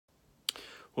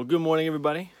Well, good morning,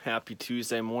 everybody. Happy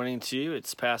Tuesday morning to you.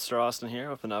 It's Pastor Austin here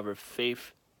with another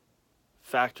Faith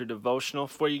Factor devotional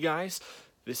for you guys.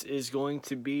 This is going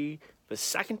to be the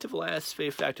second to the last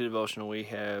Faith Factor devotional we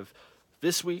have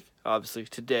this week, obviously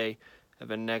today, and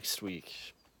then next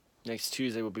week. Next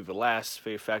Tuesday will be the last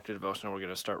Faith Factor devotional. We're going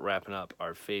to start wrapping up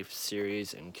our faith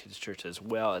series in Kids Church as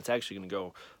well. It's actually going to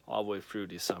go all the way through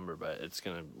December, but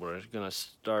we're going to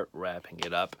start wrapping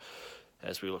it up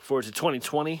as we look forward to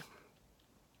 2020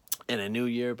 and a new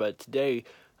year. But today,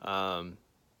 like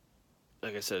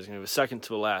I said, it's going to be the second to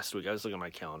the last week. I was looking at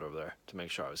my calendar over there to make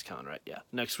sure I was counting right. Yeah,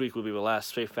 next week will be the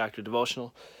last Faith Factor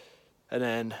devotional. And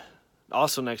then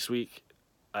also next week,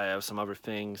 I have some other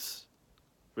things.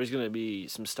 There's going to be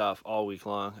some stuff all week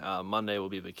long. Monday will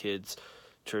be the kids'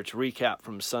 church recap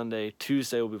from Sunday.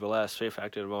 Tuesday will be the last Faith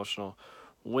Factor devotional.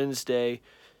 Wednesday,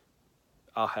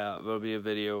 there'll be a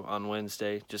video on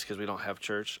Wednesday just because we don't have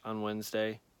church on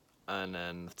Wednesday. And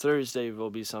then Thursday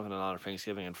will be something on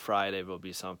Thanksgiving, and Friday will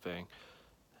be something.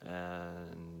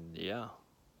 And yeah,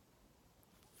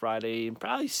 Friday and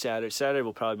probably Saturday. Saturday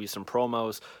will probably be some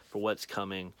promos for what's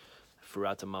coming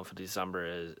throughout the month of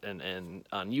December, and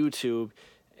on YouTube,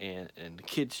 and the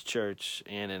Kids Church,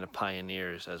 and in the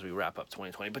Pioneers as we wrap up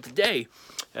 2020. But today,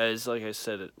 as like I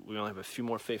said, we only have a few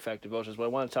more Faith Fact devotions. What I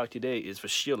want to talk to you today is the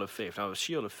Shield of Faith. Now, the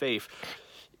Shield of Faith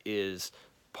is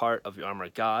part of the armor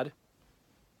of God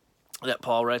that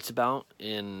Paul writes about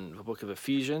in the book of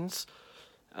Ephesians.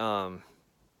 And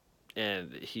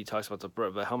he talks about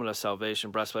the helmet of salvation,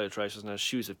 breastplate of righteousness,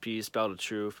 shoes of peace, belt of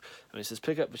truth. And he says,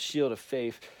 pick up the shield of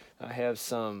faith. I have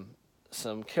some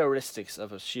characteristics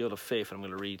of a shield of faith I'm going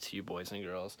to read to you, boys and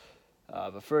girls.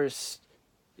 The first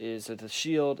is that the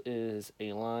shield is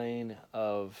a line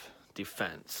of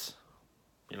defense.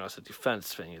 You know, it's a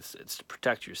defense thing. It's to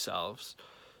protect yourselves.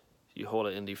 You hold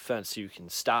it in defense so you can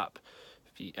stop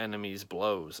the enemy's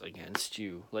blows against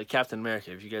you. Like Captain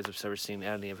America, if you guys have ever seen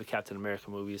any of the Captain America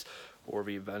movies or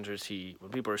the Avengers,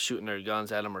 when people are shooting their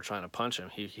guns at him or trying to punch him,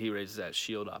 he raises that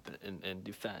shield up in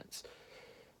defense.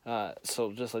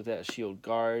 So just like that, shield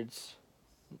guards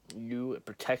you, it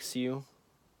protects you.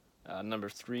 Number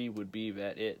 3 would be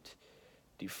that it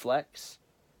deflects.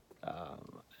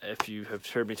 If you have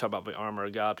heard me talk about the armor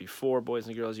of God before, boys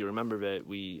and girls, you remember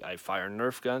that I fire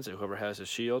Nerf guns at whoever has a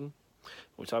shield.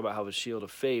 We talk about how the shield of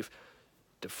faith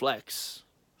deflects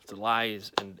the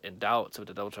lies and doubts of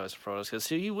the devil tries to throw us. Because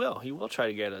he will try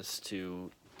to get us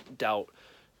to doubt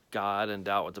God and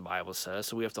doubt what the Bible says.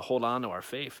 So we have to hold on to our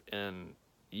faith and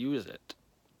use it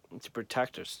to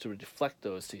protect us, to deflect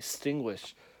those, to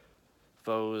extinguish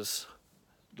those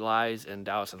lies and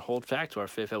doubts, and hold back to our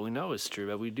faith that we know is true,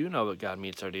 that we do know that God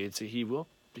meets our needs, that He will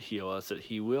heal us, that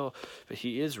He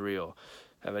is real,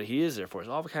 that He is there for us.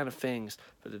 All the kind of things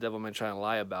that the devil may try to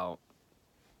lie about,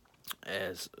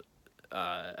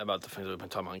 about the things that we've been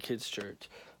talking about in Kids Church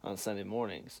on Sunday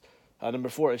mornings. Number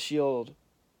 4, a shield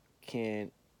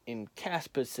can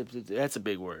incapacitate. That's a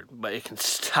big word, but it can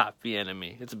stop the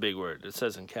enemy. It's a big word. It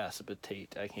says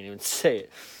incapacitate. I can't even say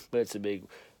it, but it's a big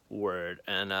word.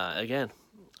 And again,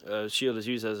 a shield is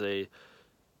used as a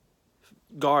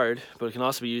guard, but it can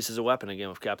also be used as a weapon. Again,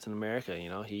 with Captain America,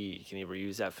 he can either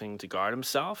use that thing to guard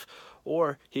himself,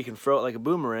 or he can throw it like a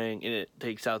boomerang and it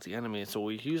takes out the enemy. And so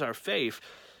we use our faith,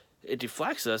 it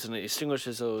deflects us and it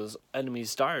extinguishes those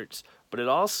enemy's darts, but it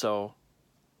also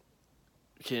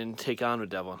can take on the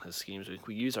devil and his schemes.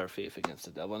 We use our faith against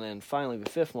the devil. And then finally, the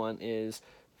 5th one is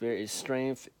there is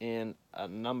strength in a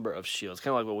number of shields.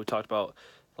 Kind of like what we talked about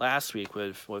last week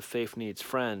with faith needs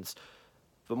friends.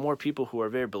 The more people who are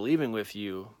there believing with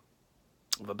you,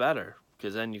 the better.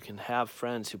 Because then you can have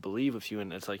friends who believe with you,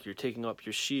 and it's like you're taking up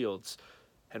your shields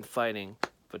and fighting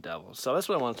the devil. So that's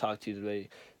what I want to talk to you today.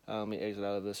 Let me exit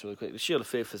out of this really quick. The shield of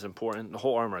faith is important. The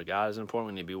whole armor of God is important.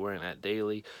 We need to be wearing that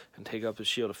daily, and take up the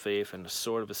shield of faith and the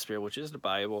sword of the Spirit, which is the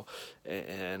Bible,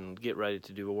 and get ready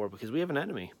to do a war, because we have an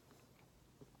enemy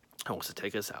who wants to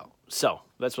take us out. So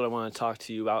that's what I want to talk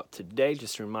to you about today.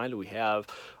 Just a reminder, we have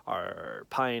our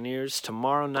Pioneers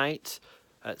tomorrow night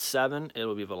at 7. It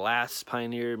will be the last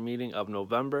Pioneer meeting of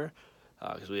November,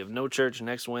 because we have no church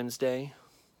next Wednesday,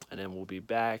 and then we'll be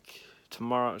back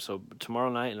tomorrow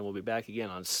night, and then we'll be back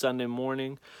again on Sunday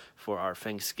morning for our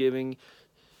Thanksgiving,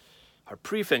 our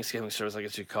pre-Thanksgiving service, I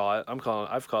guess you call it.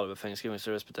 I've called it a Thanksgiving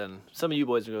service, but then some of you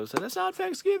boys are going to say, that's not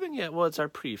Thanksgiving yet. Well, it's our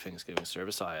pre-Thanksgiving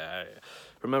service. I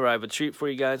remember, I have a treat for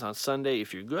you guys on Sunday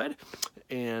if you're good,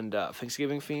 and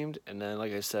Thanksgiving themed. And then,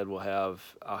 like I said,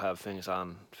 I'll have things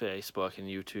on Facebook and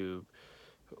YouTube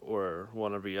or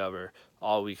one or the other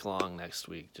all week long next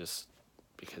week, just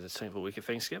because it's the week of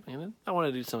Thanksgiving, and then I want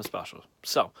to do something special.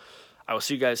 So I will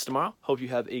see you guys tomorrow. Hope you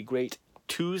have a great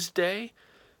Tuesday.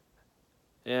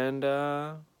 And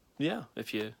yeah,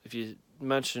 if you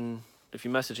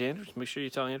message Andrew, make sure you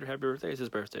tell Andrew happy birthday. It's his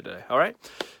birthday today. All right.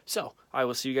 So I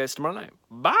will see you guys tomorrow night.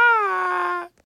 Bye.